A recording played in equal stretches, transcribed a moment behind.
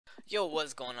Yo,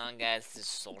 what's going on, guys? This is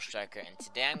Soul Striker, and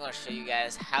today I'm going to show you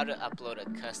guys how to upload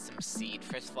a custom seed.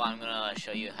 First of all, I'm going to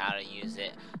show you how to use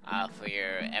it for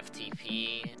your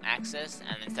FTP access,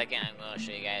 and then second, I'm going to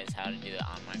show you guys how to do it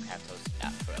on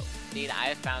hosting.pro. Indeed,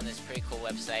 I found this pretty cool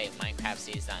website,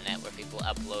 minecraftseeds.net, where people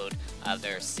upload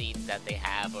their seeds that they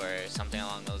have or something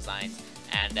along those lines.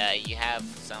 And you have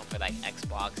some for like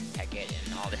Xbox, Tekkit,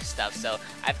 and all this stuff. So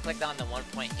I've clicked on the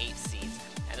 1.8 seeds.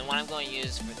 And the one I'm going to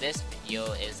use for this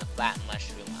video is the flat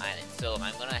mushroom island. So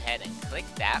I'm going to head and click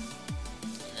that,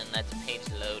 and then let the page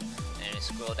load, and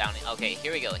scroll down. Okay,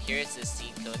 here we go. Here's the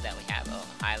seed code that we have. Oh,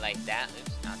 highlight that.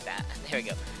 Oops, not that. There we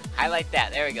go. Highlight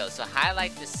that. There we go. So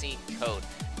highlight the seed code.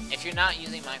 If you're not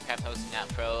using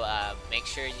hosting.pro, make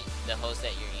sure the host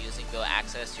that you're using, go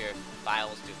access your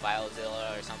files through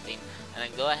FileZilla or something, and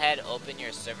then go ahead, open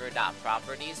your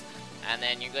server.properties, and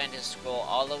then you're going to scroll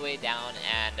all the way down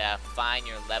and find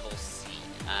your level seed.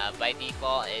 By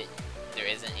default, there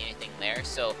isn't anything there,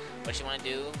 so what you want to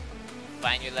do,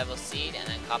 find your level seed and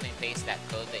then copy and paste that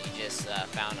code that you just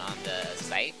found on the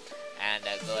site, and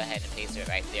go ahead and paste it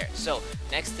right there. So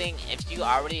next thing, if you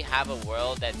already have a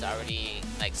world that's already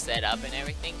like set up and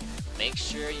everything, make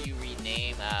sure you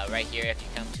rename right here. If you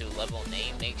come to level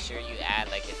name, make sure you add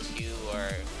like a 2 or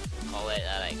call it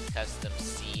like custom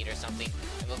seed or something.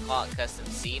 I'm gonna call it custom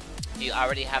seed. If you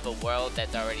already have a world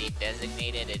that's already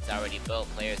designated, it's already built,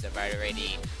 players have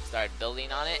already started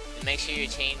building on it, make sure you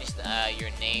change your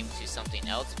name to something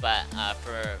else. But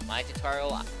for my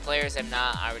tutorial, players have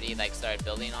not already like started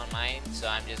building on mine, so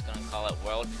I'm just gonna call it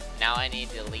world. Now I need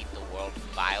to delete the world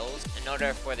files. In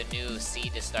order for the new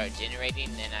seed to start generating,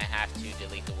 then I have to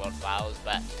delete the world files.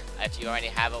 But if you already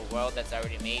have a world that's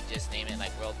already made, just name it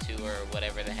like world 2 or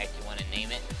whatever the heck you want to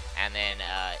name it, and then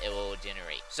it will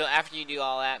generate. So after you do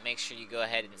all that, make sure you go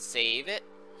ahead and save it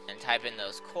and type in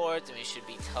those codes, and we should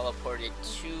be teleported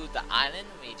to the island.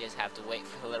 We just have to wait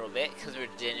for a little bit because we're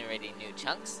generating new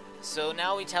chunks. So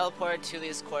now we teleport to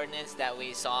these coordinates that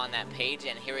we saw on that page,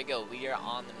 and here we go. We are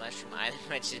on the mushroom island,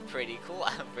 which is pretty cool.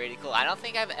 Pretty cool. I don't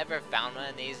think I've ever found one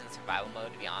of these in survival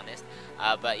mode, to be honest.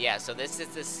 But yeah, so this is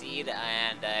the seed,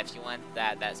 and if you want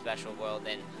that special world,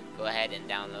 then go ahead and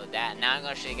download that. Now I'm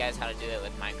going to show you guys how to do it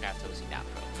with hosting.pro.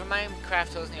 For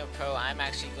hosting.pro, I'm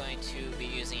actually going to be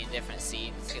using a different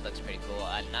seed. This seed looks pretty cool.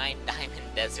 A 9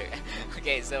 diamond desert.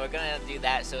 Okay, so we're going to do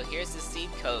that. So here's the seed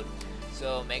code.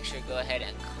 So make sure to go ahead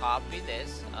and copy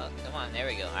this. Oh, come on, there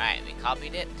we go. Alright, we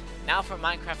copied it. Now for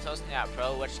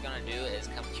hosting.pro, what you're going to do is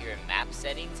come to your map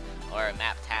settings or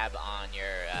map tab on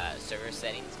your server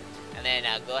settings. And then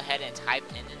go ahead and type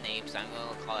in the name. So I'm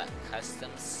going to call it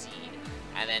custom seed.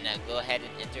 And then go ahead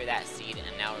and enter that seed,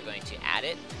 and now we're going to add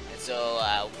it. And so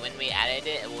when we added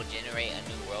it, it will generate a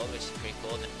new world, which is pretty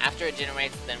cool. After it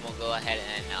generates, then we'll go ahead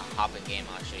and hop in game.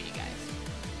 I'll show you guys.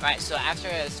 Alright, so after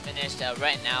it's finished,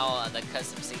 right now the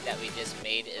custom seed that we just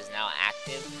made is now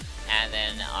active, and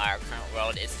then our current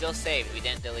world is still saved. We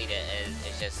didn't delete it.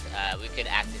 It's just we could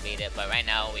activate it, but right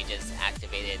now we just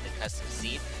activated the custom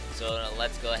seed. So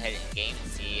let's go ahead in game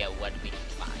and see what we can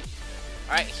find.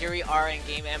 Alright, here we are in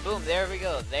game, and boom, there we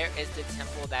go. There is the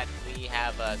temple that we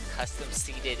have custom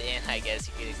seeded in, I guess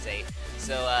you could say.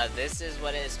 So this is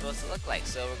what it is supposed to look like.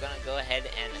 So we're going to go ahead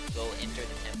and go enter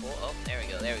the temple. Oh, there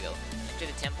we go, there we go. Enter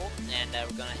the temple, and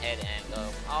we're going to head and go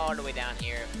all the way down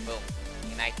here. Boom.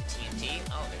 Ignite the TNT.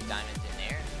 Oh, there's diamonds in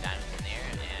there, and diamonds in there,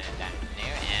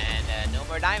 and no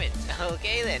more diamonds.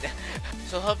 Okay then.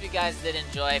 So hope you guys did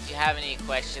enjoy. If you have any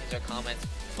questions or comments,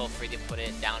 feel free to put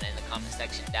it down in the comment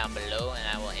section down below, and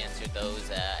I will answer those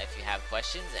if you have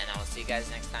questions, and I will see you guys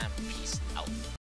next time. Peace out.